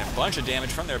are taking a bunch of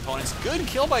damage from their opponents. Good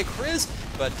kill by Chris,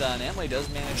 but Namley does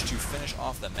manage to finish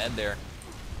off the med there.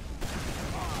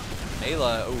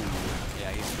 Mela, oh, yeah,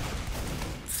 he's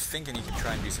thinking he can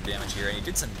try and do some damage here, and he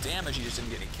did some damage, he just didn't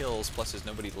get any kills, plus there's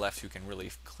nobody left who can really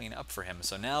clean up for him.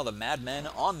 So now the Mad Men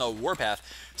on the warpath.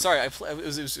 Sorry, it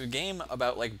was a game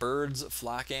about, like, birds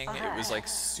flocking. It was, like,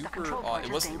 super odd.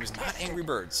 It was not Angry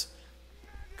Birds.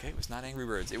 Okay, it was not Angry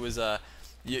Birds. It was,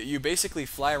 you basically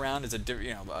fly around as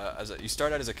you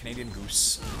start out as a Canadian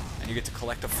goose, and you get to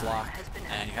collect a flock,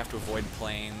 and you have to avoid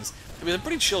planes. It was a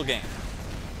pretty chill game.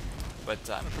 But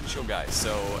I'm a pretty chill guy,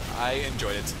 so I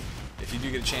enjoyed it. If you do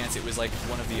get a chance, it was like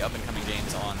one of the up-and-coming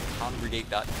games on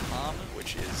congregate.com,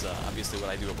 which is obviously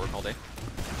what I do at work all day.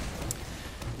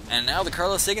 And now the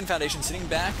Carlos Sagan Foundation sitting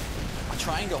back,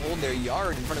 trying to hold their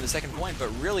yard in front of the second point, but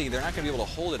really they're not going to be able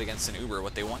to hold it against an Uber.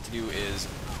 What they want to do is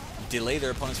delay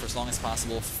their opponents for as long as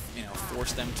possible,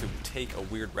 force them to take a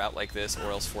weird route like this,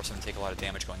 or else force them to take a lot of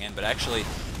damage going in. But actually,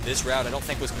 this route I don't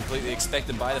think was completely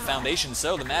expected by the Foundation,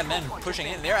 so the Mad Men pushing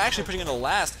in. They're actually pushing into the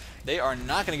last. They are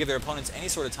not going to give their opponents any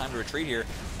sort of time to retreat here,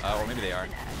 or maybe they are,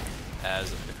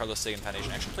 as the Carlos Sagan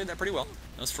Foundation actually played that pretty well.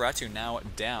 Nosferatu now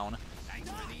down,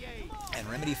 and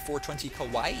Remedy 420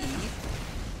 Kawaii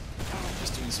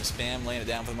just doing some spam, laying it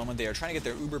down for the moment. They are trying to get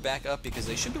their Uber back up because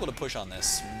they should be able to push on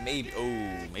this. Maybe,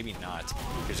 oh, maybe not.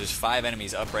 Because there's 5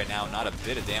 enemies up right now, not a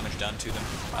bit of damage done to them.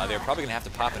 They're probably going to have to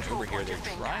pop an Uber here. They're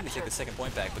trying to take the second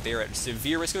point back, but they are at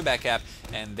severe risk of a back cap,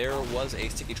 and there was a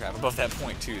sticky trap above that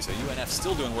point too. So UNF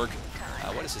still doing work.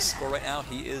 What is his score right now?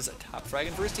 He is top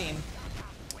fragging for his team.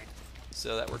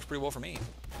 So that works pretty well for me.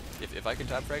 If I could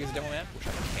top frag as a demo man, which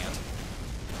I can't,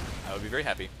 I would be very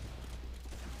happy.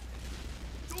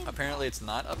 Apparently it's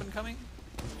not up and coming?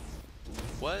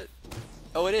 What?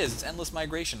 Oh, it is. It's Endless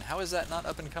Migration. How is that not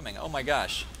up and coming? Oh my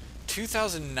gosh.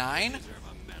 2009?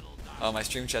 Oh, my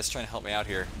stream chat's trying to help me out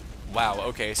here. Wow,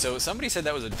 okay. So somebody said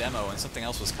that was a demo and something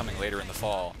else was coming later in the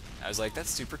fall. I was like, that's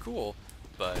super cool.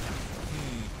 But,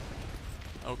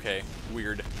 okay.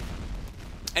 Weird.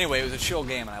 Anyway, it was a chill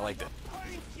game and I liked it.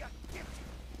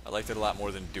 I liked it a lot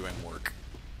more than doing work.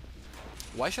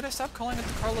 Why should I stop calling it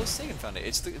the Carlos Sagan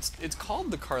Foundation? It's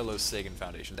called the Carlos Sagan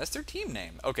Foundation. That's their team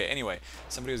name. Okay, anyway,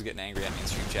 somebody was getting angry at me in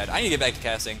stream chat. I need to get back to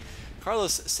casting.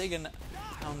 Carlos Sagan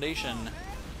Foundation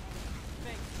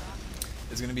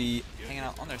is going to be hanging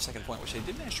out on their second point, which they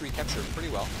did manage to recapture pretty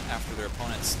well after their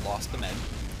opponents lost the med.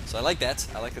 So I like that.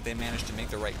 I like that they managed to make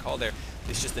the right call there.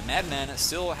 It's just that Mad Men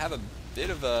still have a bit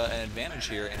of an advantage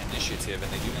here in initiative, and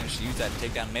they do manage to use that to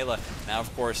take down Mela. Now,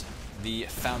 of course, the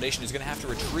Foundation is going to have to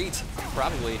retreat,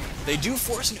 probably. They do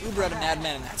force an Uber out of Mad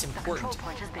Men, and that's important.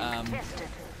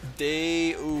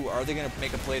 Are they going to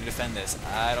make a play to defend this?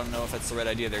 I don't know if that's the right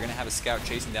idea. They're going to have a scout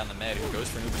chasing down the med who goes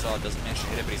for an uber solid, doesn't manage to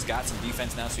hit it, but he's got some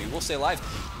defense now, so he will stay alive.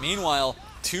 Meanwhile,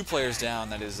 2 players down.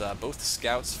 That is both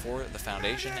scouts for the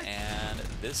Foundation, and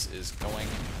this is going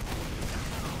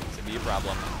to be a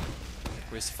problem.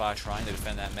 Christopher trying to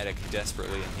defend that medic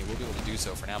desperately, and he will be able to do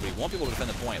so for now, but he won't be able to defend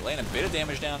the point. Laying a bit of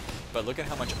damage down, but look at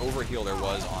how much overheal there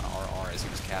was on RR as he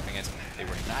was capping it. They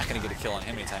were not going to get a kill on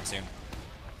him anytime soon.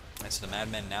 And so the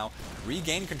Madmen now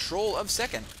regain control of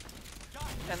second.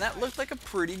 And that looked like a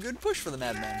pretty good push for the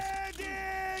Madmen.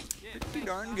 Pretty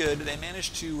darn good. They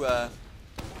managed to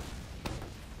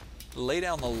lay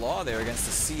down the law there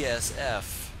against the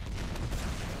CSF.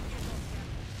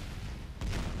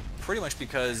 Pretty much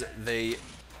because they,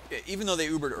 even though they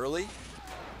Ubered early,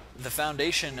 the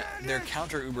Foundation, their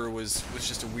counter Uber was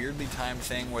just a weirdly timed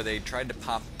thing where they tried to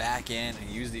pop back in and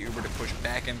use the Uber to push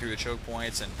back in through the choke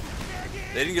points, and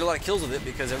they didn't get a lot of kills with it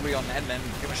because everybody on Mad Men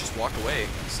pretty much just walked away.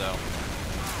 So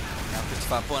now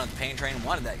Christopher pulling out the pain train,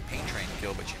 wanted that pain train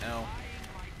kill, but you know,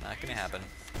 not gonna happen.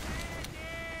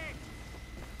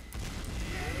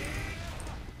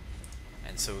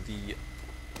 And so the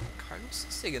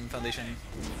Sagan Foundation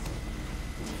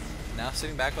now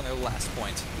sitting back on their last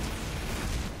point.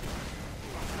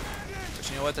 But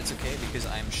you know what, that's okay, because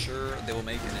I'm sure they will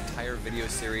make an entire video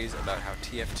series about how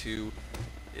TF2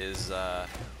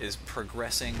 is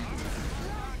progressing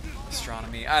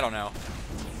astronomy, I don't know,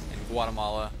 in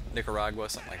Guatemala, Nicaragua,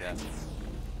 something like that.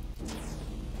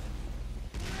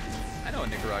 I know a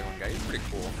Nicaraguan guy, he's pretty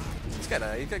cool. He's got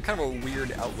kind of a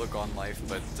weird outlook on life,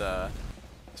 but he's a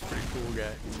pretty cool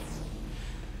guy.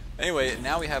 Anyway,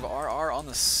 now we have RR on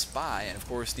the spy, and of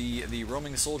course the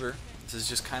roaming soldier. This is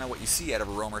just kind of what you see out of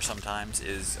a roamer sometimes,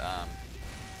 is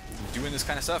doing this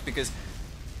kind of stuff, because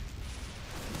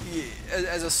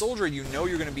as a soldier, you know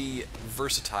you're going to be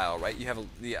versatile, right? You have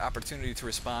the opportunity to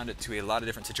respond to a lot of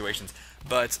different situations,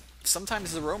 but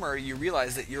sometimes as a roamer, you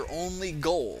realize that your only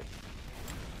goal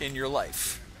in your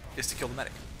life is to kill the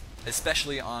medic.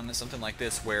 Especially on something like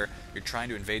this where you're trying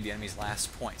to invade the enemy's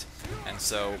last point. And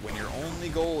so when your only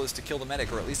goal is to kill the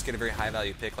medic, or at least get a very high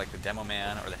value pick like the Demo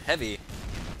Man or the Heavy,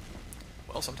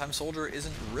 well, sometimes Soldier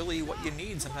isn't really what you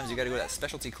need. Sometimes you gotta go to that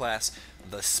specialty class,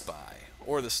 the Spy,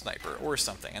 or the Sniper, or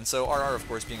something. And so RR, of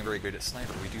course, being very good at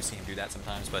Sniper, we do see him do that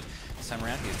sometimes, but this time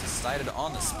around he's decided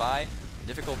on the Spy. The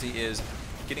difficulty is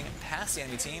getting past the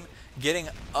enemy team, getting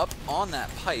up on that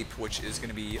pipe, which is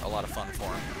gonna be a lot of fun for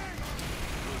him.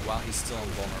 While he's still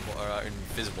invulnerable,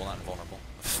 invisible, not invulnerable.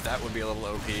 That would be a little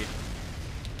OP.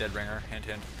 Dead ringer, hint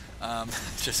hint.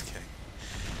 Just kidding.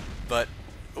 But,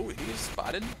 oh, he was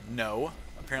spotted? No.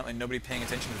 Apparently nobody paying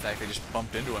attention to the fact they just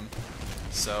bumped into him.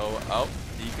 So, oh,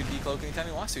 he could decloak anytime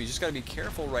he wants to. He's just got to be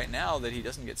careful right now that he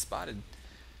doesn't get spotted.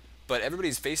 But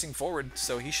everybody's facing forward,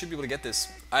 so he should be able to get this.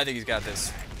 I think he's got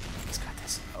this. He's got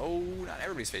this. Oh, not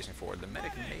everybody's facing forward. The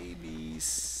medic may be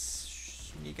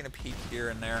sneaking a peek here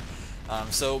and there.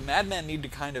 So Madmen need to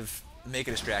kind of make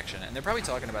a distraction, and they're probably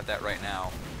talking about that right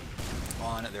now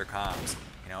on their comms.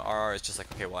 You know, RR is just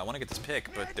like, okay, well, I want to get this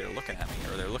pick, but they're looking at me,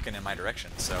 or they're looking in my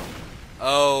direction. So,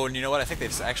 oh, and you know what? I think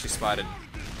they've actually spotted.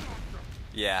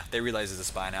 Yeah, they realize it's a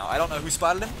spy now. I don't know who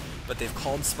spotted him, but they've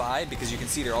called spy because you can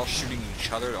see they're all shooting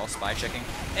each other, they're all spy checking,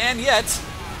 and yet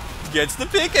gets the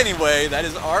pick anyway. That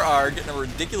is RR getting a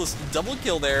ridiculous double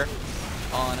kill there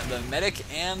on the medic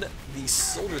and the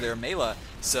soldier there, Mela.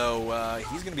 So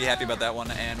he's going to be happy about that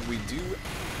one, and we do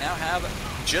now have,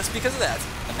 just because of that,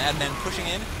 the Madmen pushing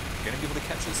in, going to be able to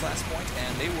catch this last point,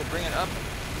 and they will bring it up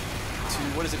to,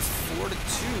 what is it,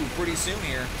 4-2 pretty soon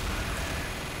here.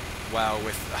 Wow,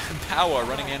 with Powa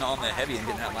running in on the Heavy and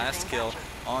getting that last kill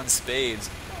on Spades.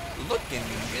 Looking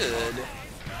good.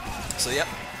 So yep,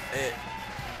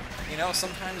 you know,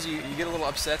 sometimes you get a little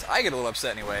upset. I get a little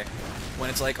upset anyway,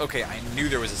 when it's like, okay, I knew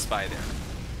there was a spy there.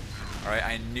 Alright,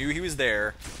 I knew he was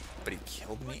there, but he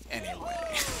killed me anyway.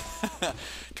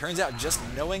 Turns out just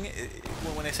knowing,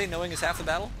 when they say knowing is half the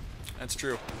battle, that's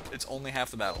true. It's only half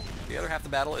the battle. The other half the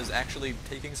battle is actually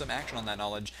taking some action on that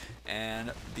knowledge,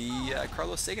 and the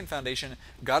Carlos Sagan Foundation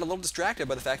got a little distracted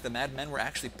by the fact that Mad Men were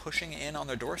actually pushing in on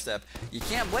their doorstep. You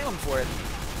can't blame them for it,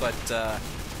 but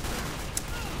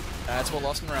that's what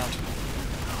lost them around.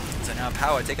 So now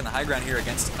Powa taking the high ground here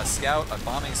against a scout, a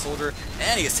bombing soldier,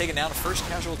 and he has taken down the first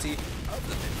casualty of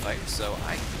the mid-fight. So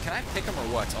can I pick him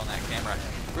or what on that camera?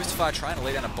 Christopher trying to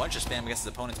lay down a bunch of spam against his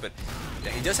opponents, but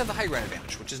yeah, he does have the high ground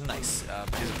advantage, which is nice.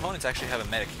 But his opponents actually have a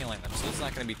medic healing them, so it's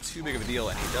not going to be too big of a deal.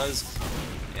 And he does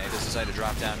decide to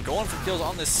drop down, going for kills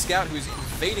on this scout who's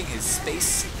invading his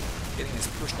space, getting his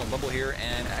personal bubble here.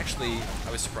 And actually,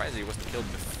 I was surprised that he wasn't killed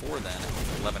before then.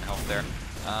 11 health there.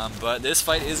 But this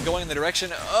fight is going in the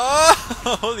direction.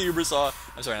 Oh, the Uber saw.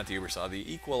 I'm sorry, not the Uber saw.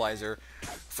 The Equalizer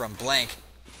from Blank.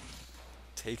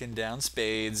 Taking down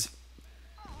Spades.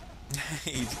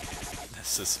 That's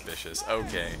suspicious.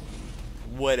 Okay.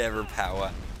 Whatever,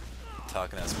 Powa.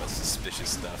 Talking to us about suspicious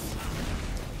stuff.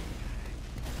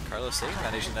 Carlos Sagan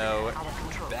Foundation, though,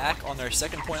 back on their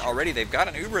second point already. They've got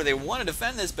an Uber. They want to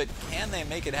defend this, but can they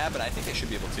make it happen? I think they should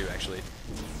be able to, actually,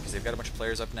 because they've got a bunch of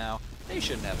players up now. They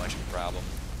shouldn't have much of a problem.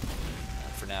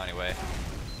 For now, anyway.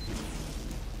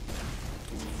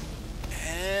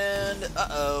 And,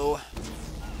 uh-oh.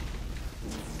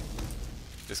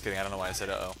 Just kidding, I don't know why I said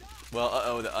uh-oh. Well,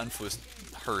 uh-oh, the Unf was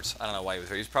hurt. I don't know why he was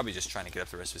hurt. He was probably just trying to get up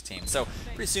the rest of his team. So,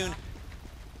 pretty soon,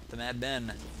 the Mad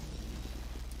Men,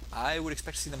 I would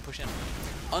expect to see them push in.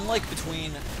 Unlike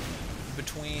between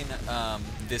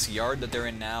this yard that they're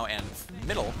in now and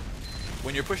middle,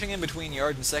 when you're pushing in between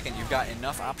yard and second, you've got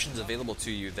enough options available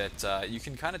to you that you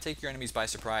can kind of take your enemies by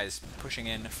surprise, pushing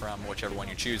in from whichever one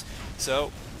you choose.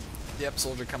 So, yep,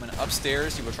 Soldier coming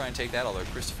upstairs. He will try and take that, although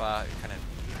Christopher kind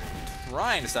of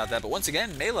trying to stop that. But once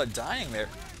again, Mela dying there.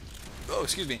 Oh,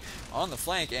 excuse me, on the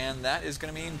flank, and that is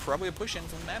going to mean probably a push-in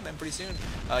from the Madmen pretty soon.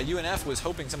 UNF was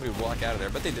hoping somebody would walk out of there,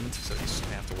 but they didn't, so he's just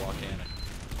going to have to walk in and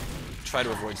try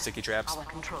to avoid sticky traps.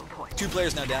 2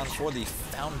 players now down for the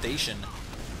Foundation.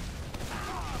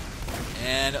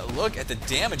 And look at the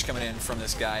damage coming in from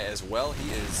this guy as well.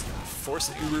 He is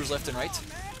forcing Ubers left and right.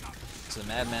 So the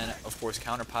Madmen, of course,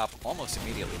 counter-pop almost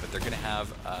immediately, but they're going to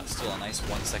have still a nice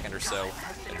 1 second or so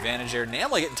advantage there.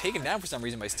 Namla getting taken down for some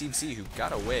reason by Steve C, who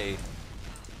got away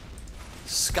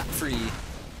scot-free.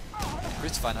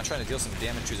 Christopher not trying to deal some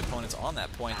damage to his opponents on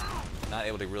that point. Not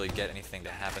able to really get anything to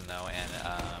happen, though,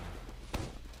 and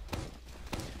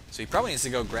so he probably needs to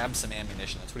go grab some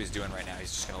ammunition. That's what he's doing right now.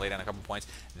 He's just going to lay down a couple points.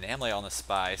 Namle on the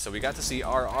Spy. So we got to see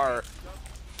RR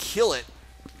kill it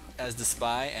as the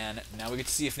Spy, and now we get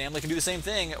to see if Namle can do the same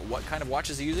thing. What kind of watch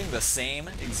is he using? The same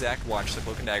exact watch, the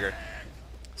Cloak and Dagger.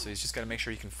 So he's just got to make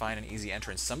sure he can find an easy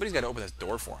entrance. Somebody's got to open this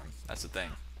door for him. That's the thing.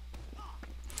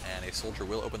 And a soldier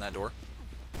will open that door.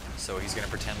 So he's going to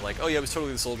pretend like, oh yeah, it was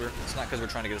totally the soldier. It's not because we're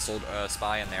trying to get a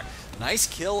Spy in there. Nice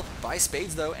kill by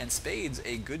Spades, though, and Spades,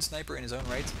 a good sniper in his own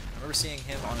right. I remember seeing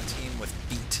him on a team with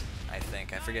Beat, I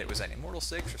think. I forget, was that Immortal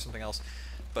 6 or something else?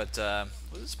 But,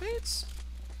 was it Spades?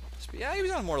 Yeah, he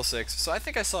was on Immortal 6, so I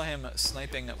think I saw him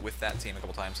sniping with that team a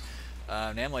couple times.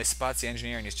 Namle spots the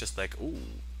engineer, and he's just like, ooh,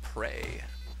 prey.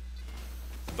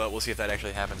 But we'll see if that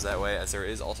actually happens that way, as there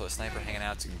is also a sniper hanging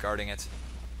out, guarding it.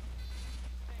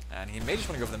 And he may just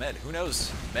want to go for the med. Who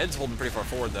knows? Med's holding pretty far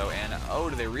forward, though. And, oh,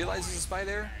 do they realize there's a Spy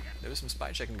there? There was some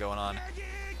spy checking going on.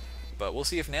 But we'll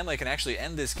see if Namle can actually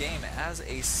end this game as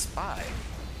a Spy.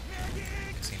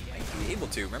 Because he might be able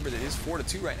to. Remember, that it is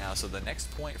 4-2 right now, so the next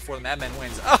point for the Madmen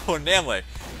wins. Oh, Namle!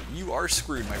 You are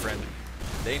screwed, my friend.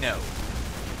 They know.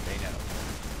 They know.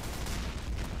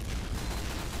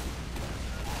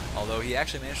 Although he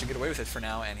actually managed to get away with it for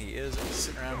now, and he is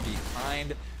sitting around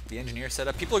behind the engineer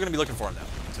setup. People are going to be looking for him,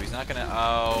 though. So he's not going to...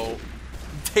 Oh,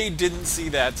 they didn't see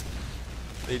that.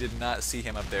 They did not see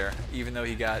him up there, even though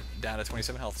he got down to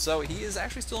 27 health. So he is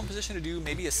actually still in position to do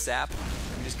maybe a sap.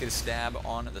 Maybe just get a stab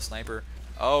on the sniper.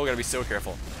 Oh, gotta be so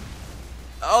careful.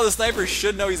 Oh, the sniper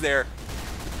should know he's there.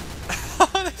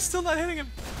 They're still not hitting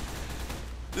him.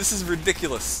 This is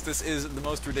ridiculous. This is the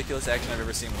most ridiculous action I've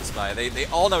ever seen with the Spy. They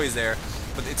all know he's there,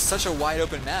 but it's such a wide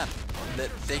open map that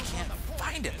they can't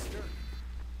find him.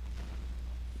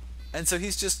 And so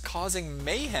he's just causing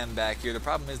mayhem back here. The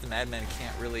problem is the Madmen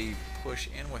can't really push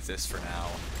in with this for now.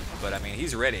 But, I mean,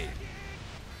 he's ready.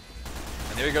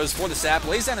 And there he goes for the sap.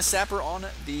 Lays down a sapper on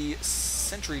the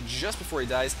sentry just before he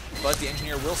dies. But the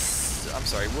engineer will,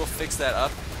 will fix that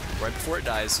up right before it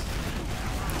dies.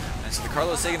 And so the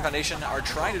Carlos Sagan Foundation are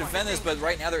trying to defend this, but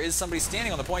right now there is somebody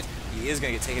standing on the point. He is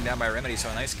going to get taken down by Remedy, so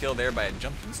a nice kill there by a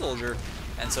jumping soldier.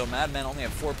 And so Madmen only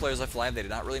have 4 players left alive. They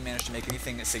did not really manage to make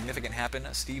anything significant happen.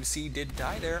 Steve C did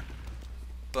die there,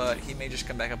 but he may just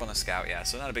come back up on the scout. Yeah,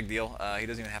 so not a big deal. He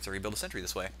doesn't even have to rebuild a sentry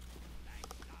this way.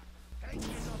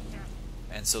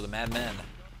 And so the Madmen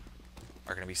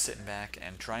are going to be sitting back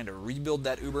and trying to rebuild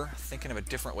that Uber, thinking of a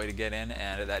different way to get in,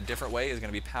 and that different way is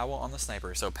going to be Powa on the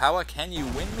sniper. So Powa, can you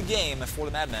win the game for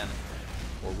the Madmen,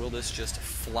 or will this just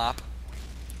flop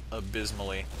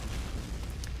abysmally?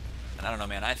 And I don't know,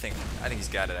 man. I think he's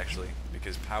got it, actually,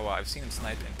 because Powa, I've seen him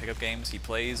snipe in pickup games. He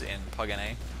plays in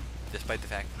PUG-NA, despite the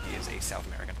fact he is a South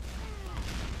American.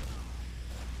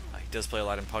 He does play a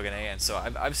lot in PUG-NA, and so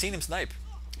I've seen him snipe.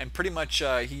 And pretty much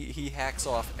he hacks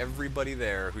off everybody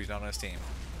there who's not on his team.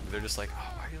 They're just like,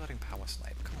 oh, why are you letting Powa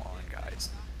snipe? Come on, guys.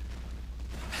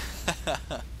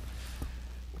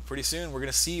 pretty soon we're going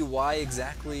to see why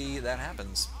exactly that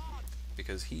happens.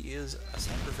 Because he is a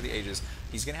sniper for the ages.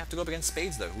 He's going to have to go up against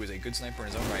Spades, though, who is a good sniper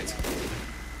in his own right.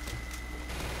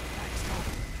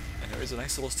 And there is a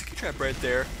nice little sticky trap right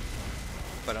there.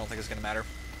 But I don't think it's going to matter.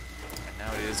 And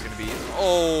now it is going to be...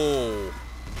 Oh!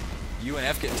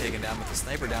 UNF getting taken down with the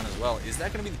sniper down as well. Is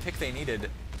that going to be the pick they needed?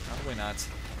 Probably not.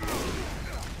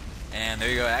 And there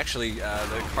you go. Actually,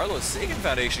 the Carlos Sagan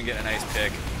Foundation getting a nice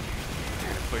pick.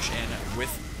 They're going to push in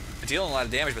with dealing a lot of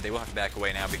damage, but they will have to back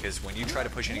away now because when you try to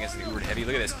push in against the Ubered Heavy,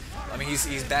 look at this. I mean,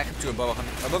 he's back up to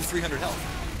above 300 health,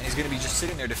 and he's going to be just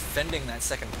sitting there defending that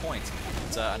second point.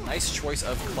 It's a nice choice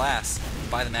of class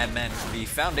by the Madmen. The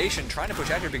Foundation trying to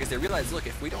push out here because they realize, look,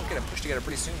 if we don't get a push together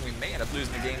pretty soon, we may end up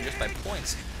losing the game just by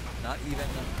points, not even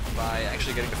by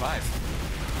actually getting to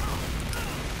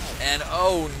 5. And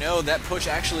oh no, that push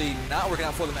actually not working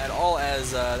out for them at all,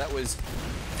 as that was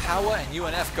Powa and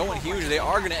UNF going huge. They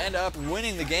are going to end up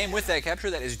winning the game with that capture.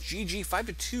 That is GG,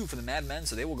 5-2 for the Madmen,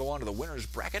 so they will go on to the winner's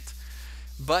bracket.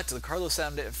 But the Carlos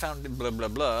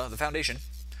the Foundation,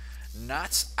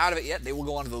 not out of it yet. They will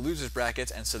go on to the loser's bracket,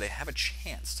 and so they have a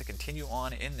chance to continue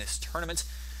on in this tournament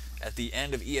at the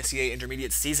end of ESEA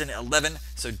Intermediate Season 11.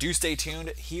 So do stay tuned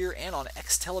here and on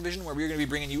X Television, where we're going to be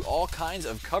bringing you all kinds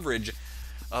of coverage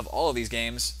of all of these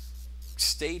games.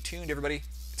 Stay tuned, everybody.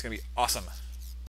 It's going to be awesome.